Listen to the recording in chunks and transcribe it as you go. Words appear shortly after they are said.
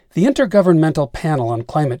The Intergovernmental Panel on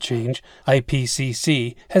Climate Change,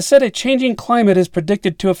 IPCC, has said a changing climate is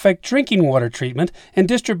predicted to affect drinking water treatment and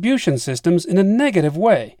distribution systems in a negative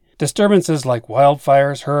way. Disturbances like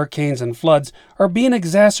wildfires, hurricanes, and floods are being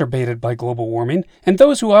exacerbated by global warming, and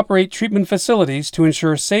those who operate treatment facilities to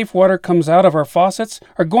ensure safe water comes out of our faucets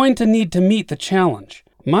are going to need to meet the challenge.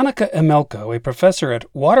 Monica Emelko, a professor at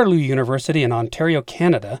Waterloo University in Ontario,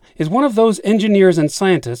 Canada, is one of those engineers and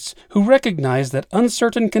scientists who recognize that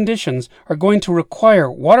uncertain conditions are going to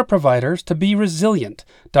require water providers to be resilient.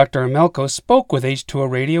 Dr. Emelko spoke with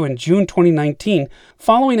H2O Radio in June 2019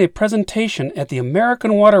 following a presentation at the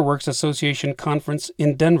American Water Works Association conference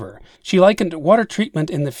in Denver. She likened water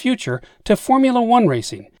treatment in the future to Formula One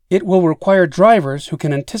racing. It will require drivers who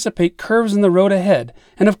can anticipate curves in the road ahead,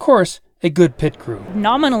 and of course, a good pit crew.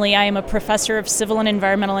 Nominally, I am a professor of civil and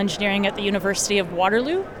environmental engineering at the University of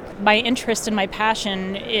Waterloo. My interest and my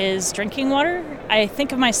passion is drinking water. I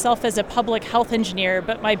think of myself as a public health engineer,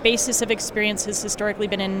 but my basis of experience has historically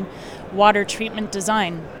been in water treatment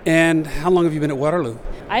design. And how long have you been at Waterloo?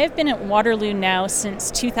 I have been at Waterloo now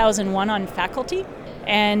since 2001 on faculty.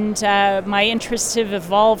 And my interests have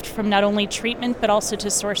evolved from not only treatment, but also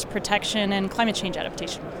to source protection and climate change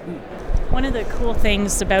adaptation. One of the cool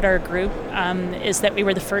things about our group is that we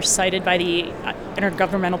were the first cited by the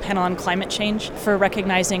Intergovernmental Panel on Climate Change for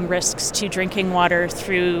recognizing risks to drinking water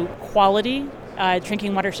through quality,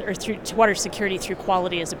 drinking water or through to water security through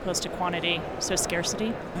quality as opposed to quantity, so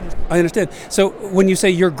scarcity. I understand. So when you say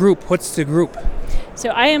your group, what's the group? So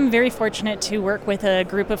I am very fortunate to work with a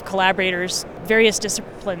group of collaborators, various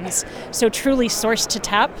disciplines, so truly source to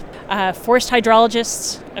tap, forest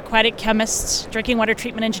hydrologists, aquatic chemists, drinking water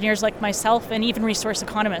treatment engineers like myself, and even resource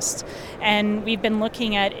economists. And we've been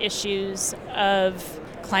looking at issues of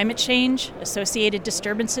climate change, associated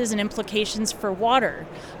disturbances, and implications for water.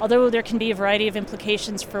 Although there can be a variety of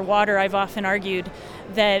implications for water, I've often argued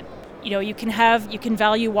that you can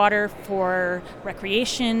value water for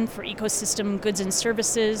recreation, for ecosystem goods and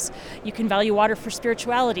services. You can value water for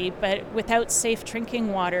spirituality, but without safe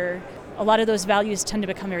drinking water, a lot of those values tend to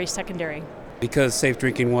become very secondary. Because safe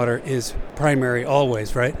drinking water is primary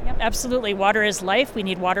always, right? Yep, absolutely. Water is life. We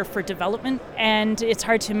need water for development, and it's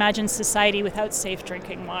hard to imagine society without safe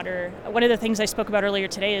drinking water. One of the things I spoke about earlier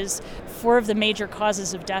today is 4 of the major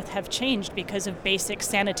causes of death have changed because of basic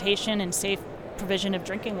sanitation and safe provision of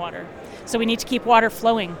drinking water. So we need to keep water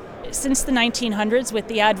flowing. Since the 1900s, with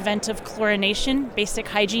the advent of chlorination, basic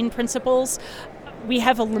hygiene principles, we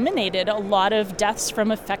have eliminated a lot of deaths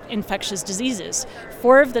from infectious diseases.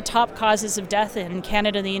 4 of the top causes of death in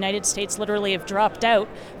Canada and the United States literally have dropped out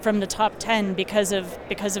from the top 10 because of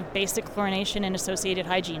basic chlorination and associated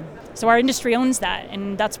hygiene. So our industry owns that,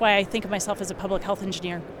 and that's why I think of myself as a public health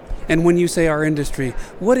engineer. And when you say our industry,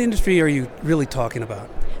 what industry are you really talking about?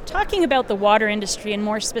 Talking about the water industry, and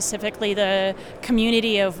more specifically the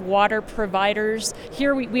community of water providers.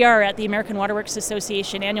 Here we are at the American Water Works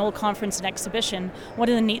Association annual conference and exhibition. One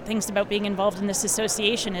of the neat things about being involved in this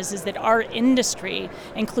association is that our industry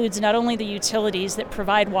includes not only the utilities that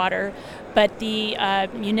provide water, but the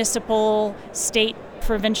municipal, state,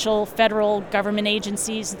 provincial, federal government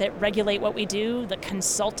agencies that regulate what we do, the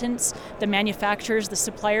consultants, the manufacturers, the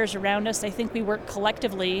suppliers around us. I think we work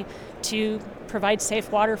collectively to provide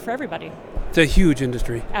safe water for everybody. It's a huge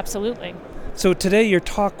industry. Absolutely. So today your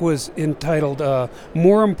talk was entitled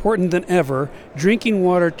More Important Than Ever, Drinking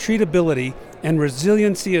Water Treatability and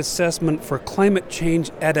Resiliency Assessment for Climate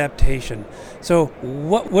Change Adaptation. So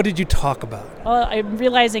what did you talk about? Well, I'm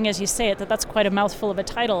realizing as you say it that that's quite a mouthful of a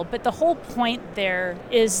title, but the whole point there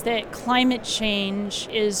is that climate change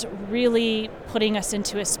is really putting us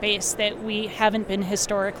into a space that we haven't been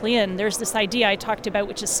historically in. There's this idea I talked about,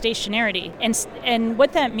 which is stationarity. And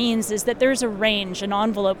what that means is that there's a range, an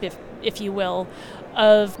envelope, if you will,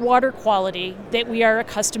 of water quality that we are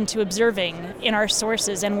accustomed to observing in our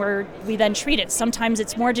sources, and we then treat it. Sometimes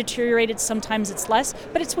it's more deteriorated, sometimes it's less,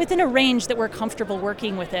 but it's within a range that we're comfortable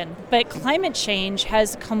working within. But climate change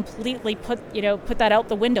has completely put that out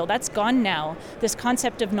the window. That's gone now. This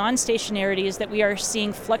concept of non-stationarity is that we are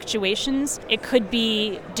seeing fluctuations. It could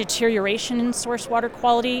be deterioration in source water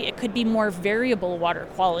quality. It could be more variable water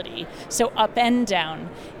quality, so up and down.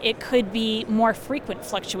 It could be more frequent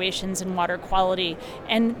fluctuations in water quality.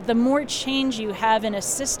 And the more change you have in a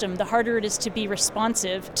system, the harder it is to be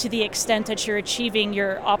responsive to the extent that you're achieving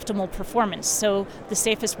your optimal performance, so the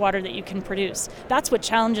safest water that you can produce. That's what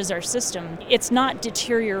challenges our system. It's not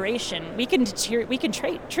deterioration. We can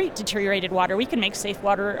treat deteriorated water. We can make safe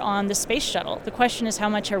water on the space shuttle. The question is, how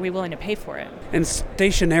much are we willing to pay for it? And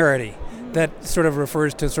stationarity. that sort of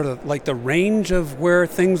refers to sort of like the range of where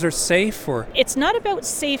things are safe, or? It's not about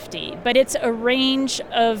safety, but it's a range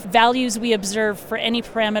of values we observe for any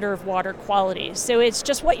parameter of water quality. So it's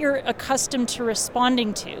just what you're accustomed to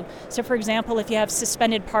responding to. So for example, if you have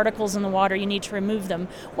suspended particles in the water, you need to remove them.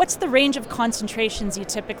 What's the range of concentrations you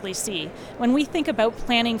typically see? When we think about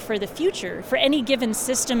planning for the future, for any given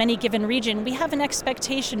system, any given region, we have an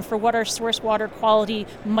expectation for what our source water quality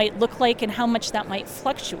might look like and how much that might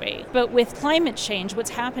fluctuate. But with climate change,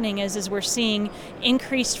 what's happening is we're seeing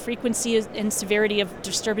increased frequency and severity of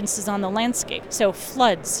disturbances on the landscape. So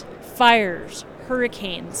floods, fires,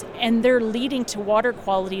 hurricanes, and they're leading to water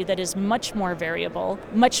quality that is much more variable,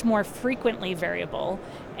 much more frequently variable,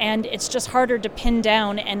 and it's just harder to pin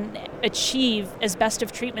down and achieve as best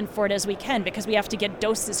of treatment for it as we can because we have to get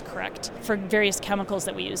doses correct for various chemicals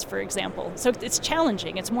that we use, for example. So it's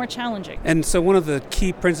challenging, it's more challenging. And so one of the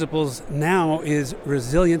key principles now is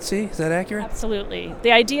resiliency, is that accurate? Absolutely.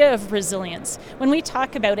 The idea of resilience. When we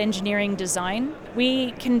talk about engineering design,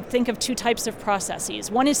 we can think of two types of processes.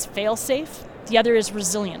 One is fail-safe, the other is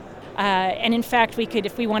resilient. And in fact, we could,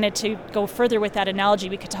 if we wanted to go further with that analogy,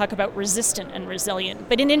 we could talk about resistant and resilient.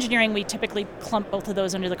 But in engineering, we typically clump both of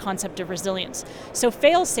those under the concept of resilience. So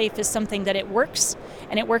fail-safe is something that it works,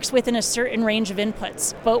 and it works within a certain range of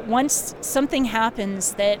inputs. But once something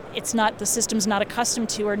happens that the system's not accustomed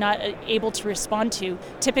to or not able to respond to,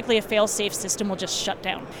 typically a fail-safe system will just shut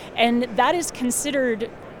down. And that is considered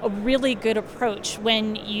a really good approach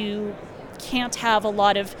when you can't have a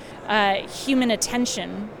lot of human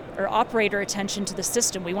attention or operator attention to the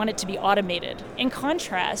system. We want it to be automated. In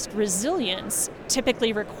contrast, resilience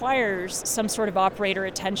typically requires some sort of operator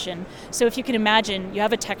attention. So if you can imagine, you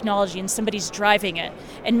have a technology and somebody's driving it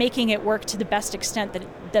and making it work to the best extent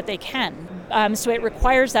that they can. So it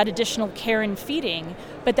requires that additional care and feeding,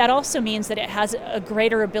 but that also means that it has a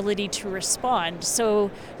greater ability to respond.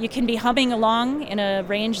 So you can be humming along in a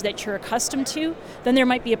range that you're accustomed to, then there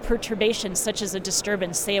might be a perturbation such as a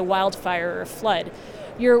disturbance, say a wildfire or a flood.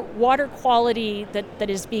 Your water quality that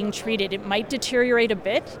is being treated, it might deteriorate a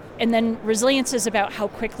bit, and then resilience is about how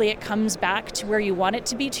quickly it comes back to where you want it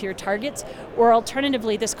to be, to your targets. Or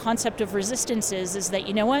alternatively, this concept of resistance is that,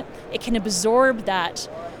 you know what, it can absorb that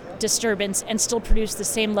disturbance and still produce the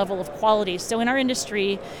same level of quality. So in our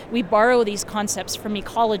industry, we borrow these concepts from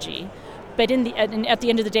ecology, but at the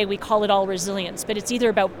end of the day, we call it all resilience. But it's either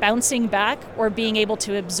about bouncing back or being able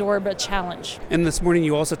to absorb a challenge. And this morning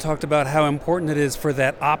you also talked about how important it is for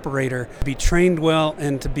that operator to be trained well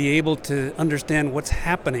and to be able to understand what's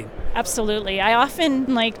happening. Absolutely. I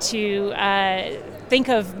often like to think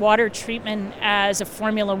of water treatment as a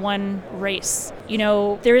Formula One race. You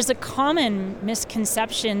know, there is a common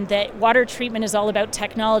misconception that water treatment is all about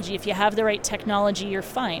technology. If you have the right technology, you're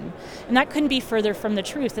fine. And that couldn't be further from the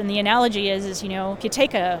truth. And the analogy is, you know, if you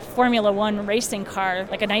take a Formula One racing car,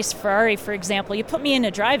 like a nice Ferrari, for example, you put me in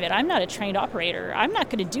to drive it. I'm not a trained operator. I'm not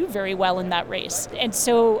going to do very well in that race. And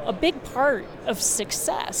so a big part of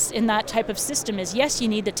success in that type of system is, yes, you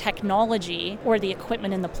need the technology or the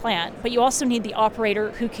equipment in the plant, but you also need the operator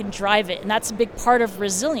who can drive it. And that's a big part of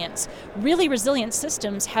resilience. Really resilient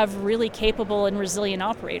systems have really capable and resilient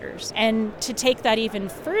operators. And to take that even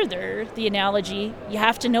further, the analogy, you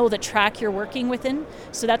have to know the track you're working within.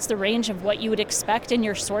 So that's the range of what you would expect in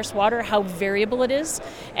your source water, how variable it is.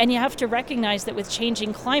 And you have to recognize that with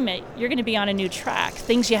changing climate, you're going to be on a new track,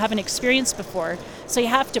 things you haven't experienced before. So you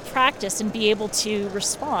have to practice and be able to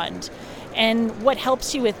respond. And what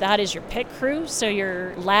helps you with that is your pit crew, so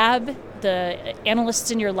your lab, the analysts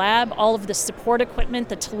in your lab, all of the support equipment,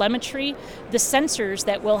 the telemetry, the sensors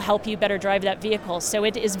that will help you better drive that vehicle. So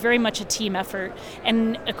it is very much a team effort,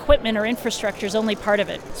 and equipment or infrastructure is only part of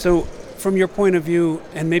it. So from your point of view,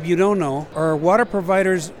 and maybe you don't know, are water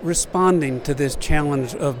providers responding to this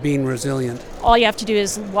challenge of being resilient? All you have to do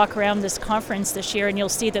is walk around this conference this year and you'll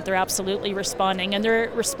see that they're absolutely responding. And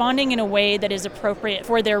they're responding in a way that is appropriate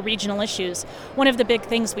for their regional issues. One of the big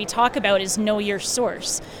things we talk about is know your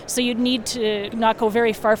source. So you'd need to not go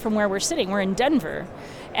very far from where we're sitting. We're in Denver.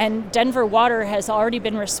 And Denver Water has already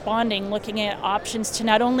been responding, looking at options to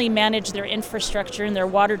not only manage their infrastructure and their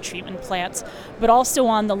water treatment plants, but also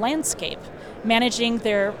on the landscape, managing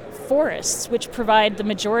their forests, which provide the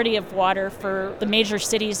majority of water for the major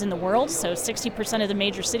cities in the world, so 60% of the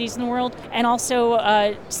major cities in the world, and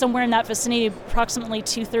also somewhere in that vicinity, approximately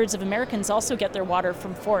 2/3 of Americans also get their water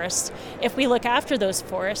from forests. If we look after those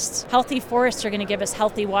forests, healthy forests are going to give us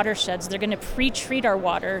healthy watersheds. They're going to pre-treat our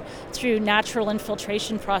water through natural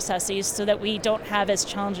infiltration processes so that we don't have as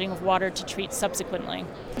challenging of water to treat subsequently.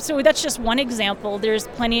 So that's just one example. There's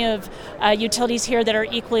plenty of utilities here that are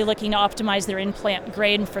equally looking to optimize their in-plant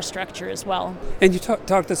grade infrastructure. infrastructure as well. And you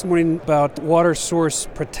talked this morning about water source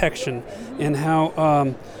protection and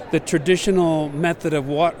how the traditional method of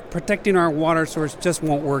protecting our water source just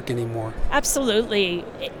won't work anymore. Absolutely.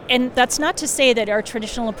 And that's not to say that our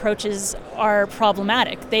traditional approaches are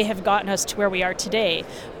problematic. They have gotten us to where we are today.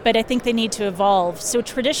 But I think they need to evolve. So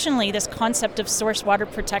traditionally, this concept of source water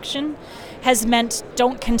protection has meant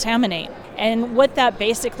don't contaminate. And what that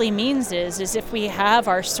basically means is if we have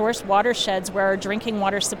our source watersheds where our drinking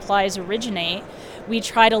water supplies originate, we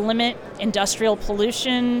try to limit industrial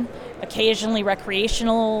pollution, occasionally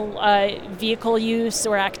recreational vehicle use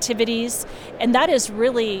or activities. And that has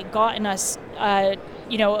really gotten us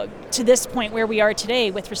to this point where we are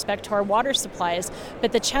today with respect to our water supplies.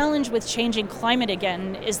 But the challenge with changing climate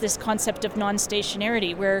again is this concept of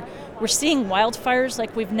non-stationarity, where we're seeing wildfires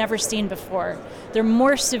like we've never seen before. They're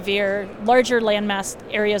more severe, larger landmass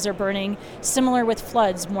areas are burning, similar with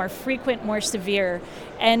floods, more frequent, more severe.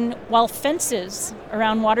 And while fences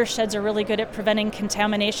around watersheds are really good at preventing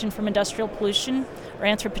contamination from industrial pollution or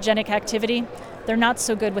anthropogenic activity, they're not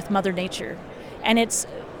so good with Mother Nature. And it's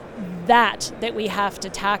that we have to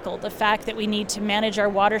tackle, the fact that we need to manage our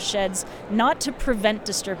watersheds, not to prevent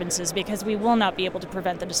disturbances, because we will not be able to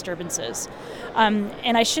prevent the disturbances.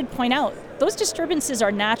 And I should point out, those disturbances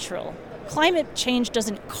are natural. Climate change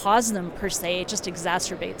doesn't cause them per se, it just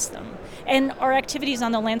exacerbates them. And our activities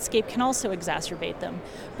on the landscape can also exacerbate them.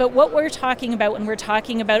 But what we're talking about when we're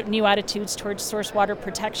talking about new attitudes towards source water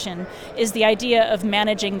protection is the idea of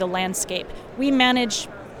managing the landscape. We manage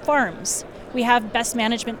farms. We have best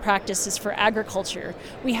management practices for agriculture.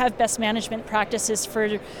 We have best management practices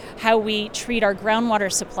for how we treat our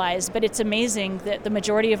groundwater supplies, but it's amazing that the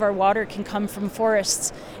majority of our water can come from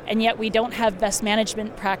forests, and yet we don't have best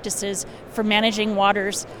management practices for managing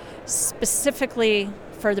waters specifically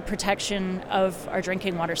for the protection of our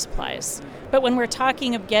drinking water supplies. But when we're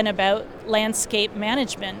talking again about landscape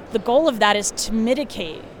management, the goal of that is to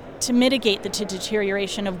mitigate the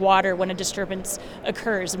deterioration of water when a disturbance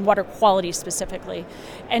occurs, and water quality specifically.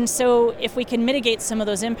 And so if we can mitigate some of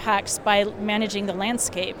those impacts by managing the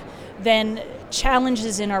landscape, then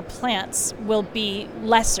challenges in our plants will be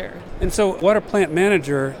lesser. And so a water plant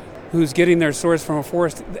manager who's getting their source from a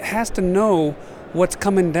forest has to know what's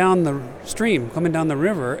coming down the stream, coming down the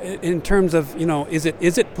river, in terms of, is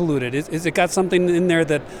it polluted? Is it got something in there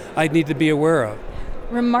that I need to be aware of?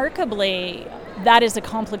 Remarkably, that is a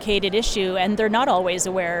complicated issue, and they're not always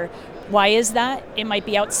aware. Why is that? It might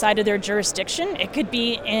be outside of their jurisdiction. It could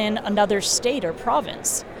be in another state or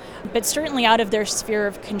province. But certainly out of their sphere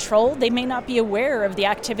of control, they may not be aware of the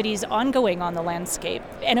activities ongoing on the landscape.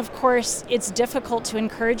 And of course, it's difficult to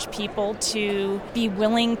encourage people to be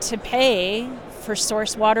willing to pay for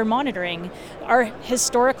source water monitoring. Our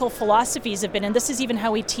historical philosophies have been, and this is even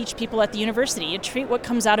how we teach people at the university, you treat what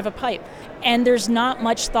comes out of a pipe. And there's not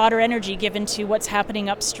much thought or energy given to what's happening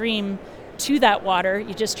upstream to that water.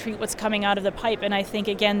 You just treat what's coming out of the pipe. And I think,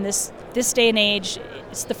 again, this day and age,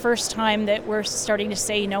 it's the first time that we're starting to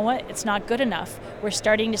say, you know what, it's not good enough. We're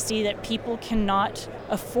starting to see that people cannot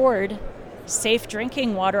afford safe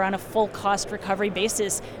drinking water on a full cost recovery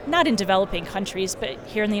basis, not in developing countries, but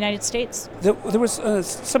here in the United States. There was a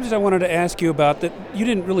subject I wanted to ask you about that you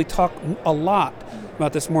didn't really talk a lot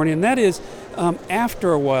about this morning, and that is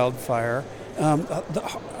after a wildfire,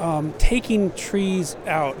 taking trees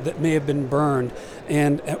out that may have been burned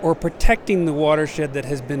or protecting the watershed that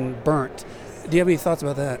has been burnt. Do you have any thoughts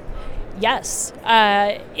about that? Yes.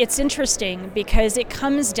 It's interesting because it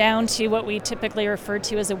comes down to what we typically refer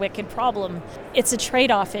to as a wicked problem. It's a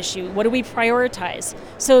trade-off issue. What do we prioritize?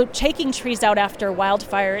 So taking trees out after a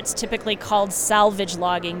wildfire, it's typically called salvage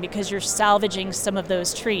logging because you're salvaging some of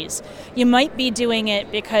those trees. You might be doing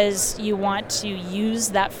it because you want to use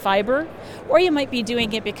that fiber, or you might be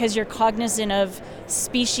doing it because you're cognizant of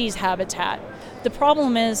species habitat. The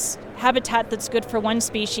problem is habitat that's good for one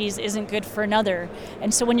species isn't good for another.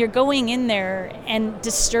 And so when you're going in there and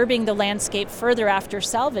disturbing the landscape further after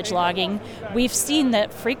salvage logging, we've seen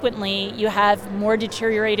that frequently you have more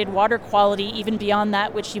deteriorated water quality even beyond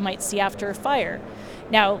that which you might see after a fire.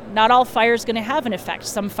 Now, not all fires are going to have an effect.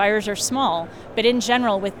 Some fires are small, but in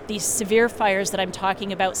general, with these severe fires that I'm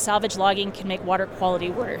talking about, salvage logging can make water quality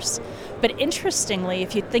worse. But interestingly,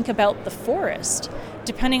 if you think about the forest,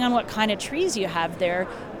 depending on what kind of trees you have there,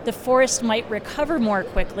 the forest might recover more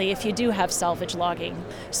quickly if you do have salvage logging.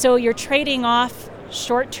 So you're trading off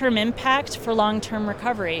short-term impact for long-term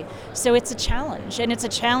recovery. So it's a challenge, and it's a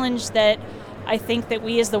challenge that I think that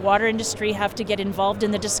we as the water industry have to get involved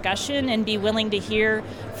in the discussion and be willing to hear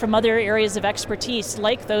from other areas of expertise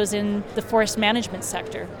like those in the forest management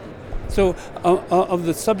sector. So of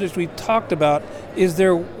the subjects we talked about, is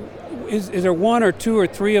there Is there one or two or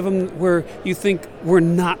three of them where you think we're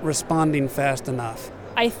not responding fast enough?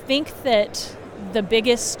 I think that the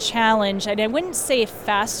biggest challenge, and I wouldn't say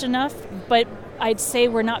fast enough, but I'd say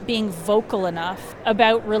we're not being vocal enough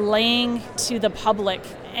about relaying to the public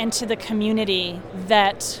and to the community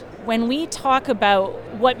that when we talk about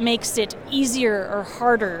what makes it easier or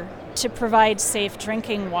harder to provide safe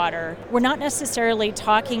drinking water, we're not necessarily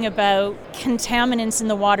talking about contaminants in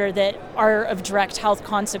the water that are of direct health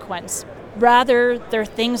consequence. Rather, they're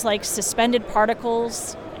things like suspended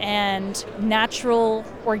particles and natural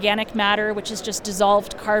organic matter, which is just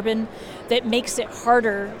dissolved carbon, that makes it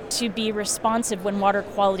harder to be responsive when water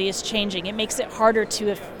quality is changing. It makes it harder to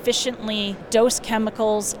efficiently dose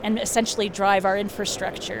chemicals and essentially drive our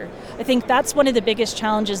infrastructure. I think that's one of the biggest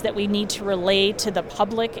challenges that we need to relay to the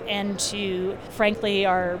public and to, frankly,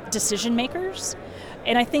 our decision makers.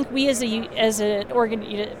 And I think we as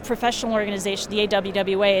a professional organization, the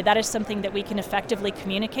AWWA, that is something that we can effectively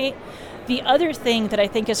communicate. The other thing that I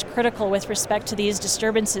think is critical with respect to these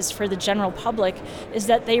disturbances for the general public is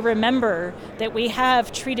that they remember that we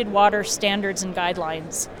have treated water standards and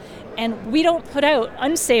guidelines. And we don't put out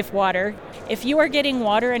unsafe water. If you are getting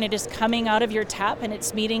water and it is coming out of your tap and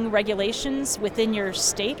it's meeting regulations within your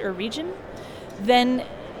state or region, then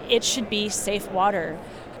it should be safe water.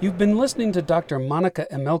 You've been listening to Dr. Monica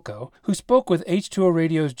Emelko, who spoke with H2O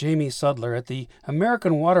Radio's Jamie Sudler at the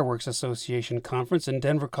American Waterworks Association conference in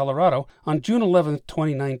Denver, Colorado on June 11,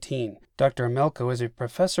 2019. Dr. Emelko is a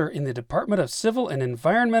professor in the Department of Civil and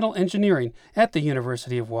Environmental Engineering at the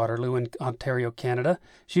University of Waterloo in Ontario, Canada.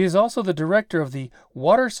 She is also the director of the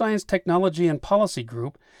Water Science Technology and Policy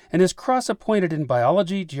Group and is cross-appointed in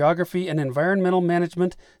biology, geography, and environmental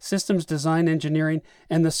management, systems design engineering,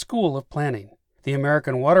 and the School of Planning. The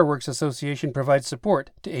American Waterworks Association provides support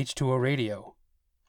to H2O Radio.